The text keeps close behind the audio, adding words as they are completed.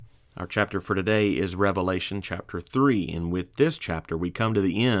Our chapter for today is Revelation chapter 3, and with this chapter we come to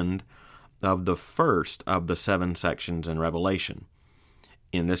the end of the first of the 7 sections in Revelation.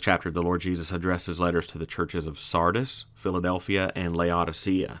 In this chapter, the Lord Jesus addresses letters to the churches of Sardis, Philadelphia, and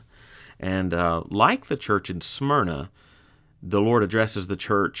Laodicea. And like the church in Smyrna, the Lord addresses the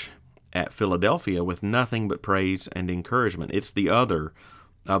church at Philadelphia with nothing but praise and encouragement. It's the other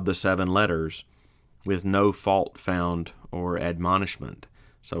of the 7 letters with no fault found or admonishment.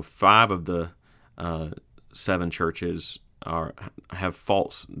 So 5 of the 7 churches have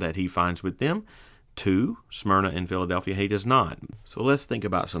faults that he finds with them. 2, Smyrna and Philadelphia, he does not. So let's think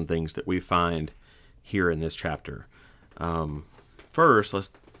about some things that we find here in this chapter. First,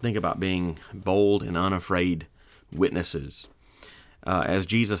 let's think about being bold and unafraid witnesses. As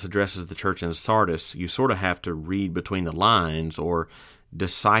Jesus addresses the church in Sardis, you sort of have to read between the lines or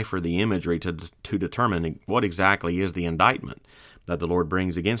decipher the imagery to determine what exactly is the indictment that the Lord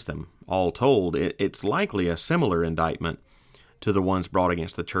brings against them. All told, it's likely a similar indictment to the ones brought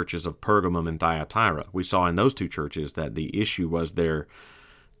against the churches of Pergamum and Thyatira. We saw in those 2 churches that the issue was their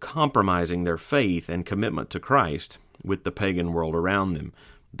compromising their faith and commitment to Christ with the pagan world around them.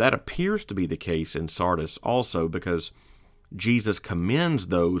 That appears to be the case in Sardis also, because Jesus commends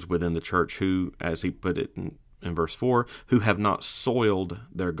those within the church who, as he put it in verse 4, who have not soiled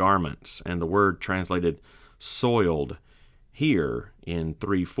their garments. And the word translated soiled here in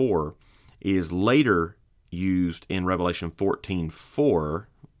 3:4 is later used in Revelation 14:4,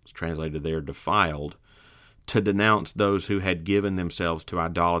 it's translated there defiled, to denounce those who had given themselves to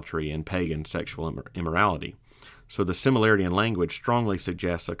idolatry and pagan sexual immorality. So the similarity in language strongly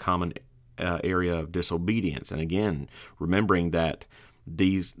suggests a common area of disobedience. And again, remembering that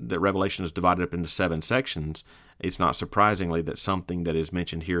Revelation is divided up into 7 sections, it's not surprisingly that something that is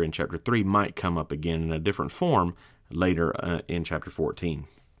mentioned here in chapter 3 might come up again in a different form later in chapter 14.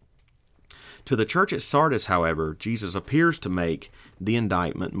 To the church at Sardis, however, Jesus appears to make the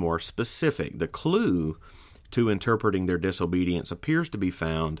indictment more specific. The clue to interpreting their disobedience appears to be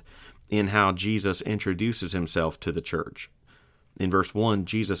found in how Jesus introduces himself to the church. In verse 1,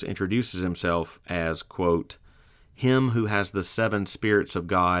 Jesus introduces himself as, quote, him who has the 7 spirits of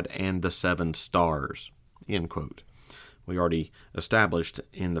God and the 7 stars, end quote. We already established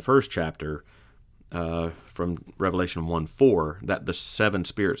in the first chapter from Revelation 1:4 that the 7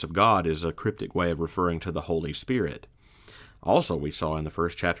 spirits of God is a cryptic way of referring to the Holy Spirit. Also, we saw in the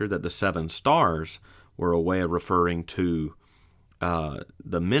first chapter that the 7 stars were a way of referring to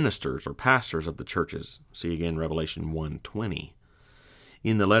the ministers or pastors of the churches. See again Revelation 1:20.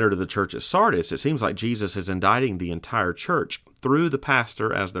 In the letter to the church at Sardis, it seems like Jesus is indicting the entire church through the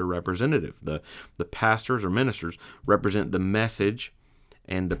pastor as their representative. The pastors or ministers represent the message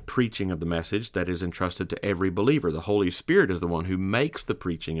and the preaching of the message that is entrusted to every believer. The Holy Spirit is the one who makes the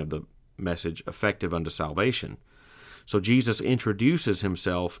preaching of the message effective unto salvation. So Jesus introduces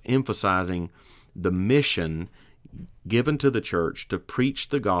himself, emphasizing the mission given to the church to preach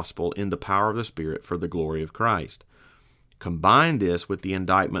the gospel in the power of the Spirit for the glory of Christ. Combine this with the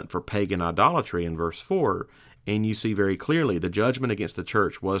indictment for pagan idolatry in verse 4, and you see very clearly the judgment against the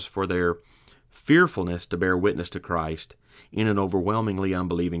church was for their fearfulness to bear witness to Christ in an overwhelmingly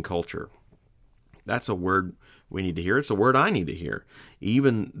unbelieving culture. That's a word we need to hear. It's a word I need to hear.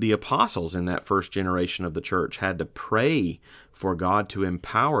 Even the apostles in that first generation of the church had to pray for God to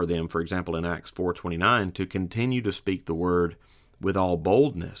empower them, for example, in Acts 4:29, to continue to speak the word with all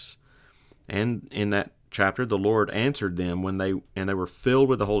boldness. And in that chapter, the Lord answered them when they were filled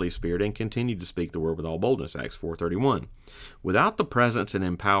with the Holy Spirit and continued to speak the word with all boldness, Acts 4:31. Without the presence and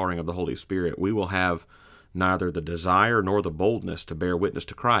empowering of the Holy Spirit, we will have neither the desire nor the boldness to bear witness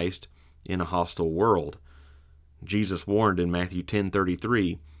to Christ in a hostile world. Jesus warned in Matthew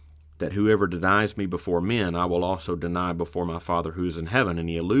 10:33 that whoever denies me before men, I will also deny before my Father who is in heaven. And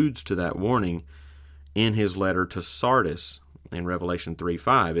he alludes to that warning in his letter to Sardis in Revelation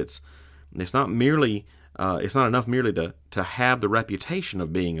 3:5. It's not enough merely to have the reputation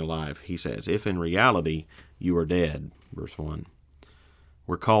of being alive, he says, if in reality you are dead, verse 1.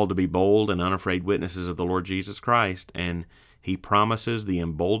 We're called to be bold and unafraid witnesses of the Lord Jesus Christ, and he promises the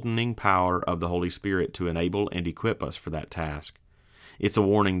emboldening power of the Holy Spirit to enable and equip us for that task. It's a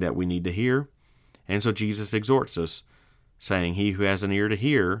warning that we need to hear, and so Jesus exhorts us, saying, he who has an ear to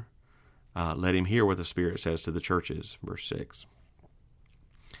hear, let him hear what the Spirit says to the churches, verse 6.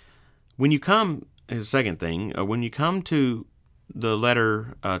 When you come, the second thing, when you come to the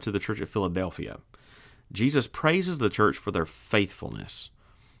letter to the church at Philadelphia, Jesus praises the church for their faithfulness.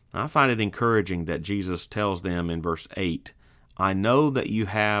 I find it encouraging that Jesus tells them in verse 8, I know that you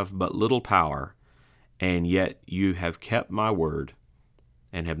have but little power, and yet you have kept my word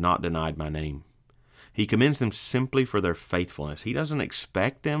and have not denied my name. He commends them simply for their faithfulness. He doesn't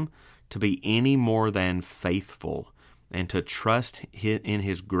expect them to be any more than faithful and to trust in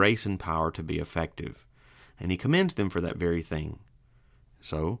His grace and power to be effective. And He commends them for that very thing.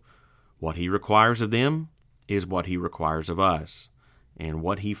 So, what He requires of them is what He requires of us. And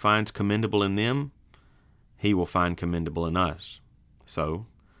what He finds commendable in them, He will find commendable in us. So,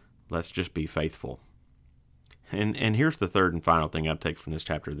 let's just be faithful. And here's the third and final thing I'd take from this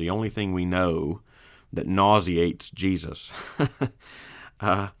chapter. The only thing we know that nauseates Jesus.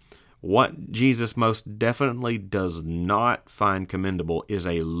 What Jesus most definitely does not find commendable is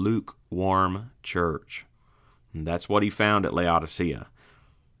a lukewarm church. And that's what He found at Laodicea.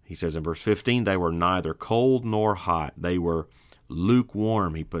 He says in verse 15, they were neither cold nor hot. They were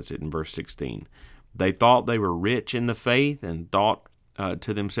lukewarm, he puts it in verse 16. They thought they were rich in the faith and thought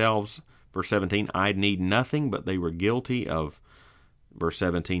to themselves, verse 17, I need nothing, but they were guilty of, verse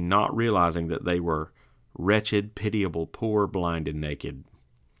 17, not realizing that they were wretched, pitiable, poor, blind, and naked.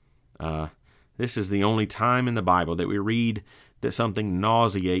 This is the only time in the Bible that we read that something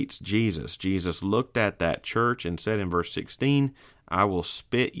nauseates Jesus. Jesus looked at that church and said in verse 16, I will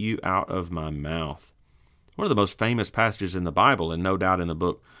spit you out of my mouth. One of the most famous passages in the Bible, and no doubt in the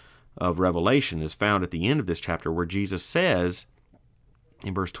book of Revelation, is found at the end of this chapter where Jesus says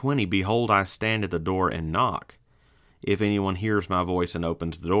in verse 20, Behold, I stand at the door and knock. If anyone hears my voice and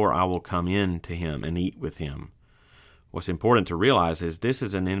opens the door, I will come in to him and eat with him. What's important to realize is this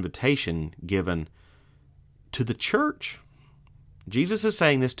is an invitation given to the church. Jesus is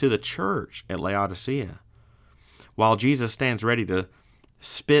saying this to the church at Laodicea. While Jesus stands ready to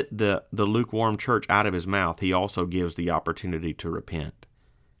spit the lukewarm church out of His mouth, He also gives the opportunity to repent.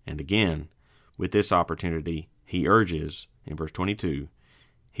 And again, with this opportunity, He urges, in verse 22,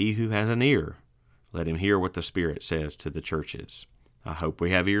 He who has an ear, let him hear what the Spirit says to the churches. I hope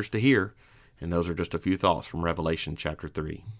we have ears to hear. And those are just a few thoughts from Revelation chapter 3.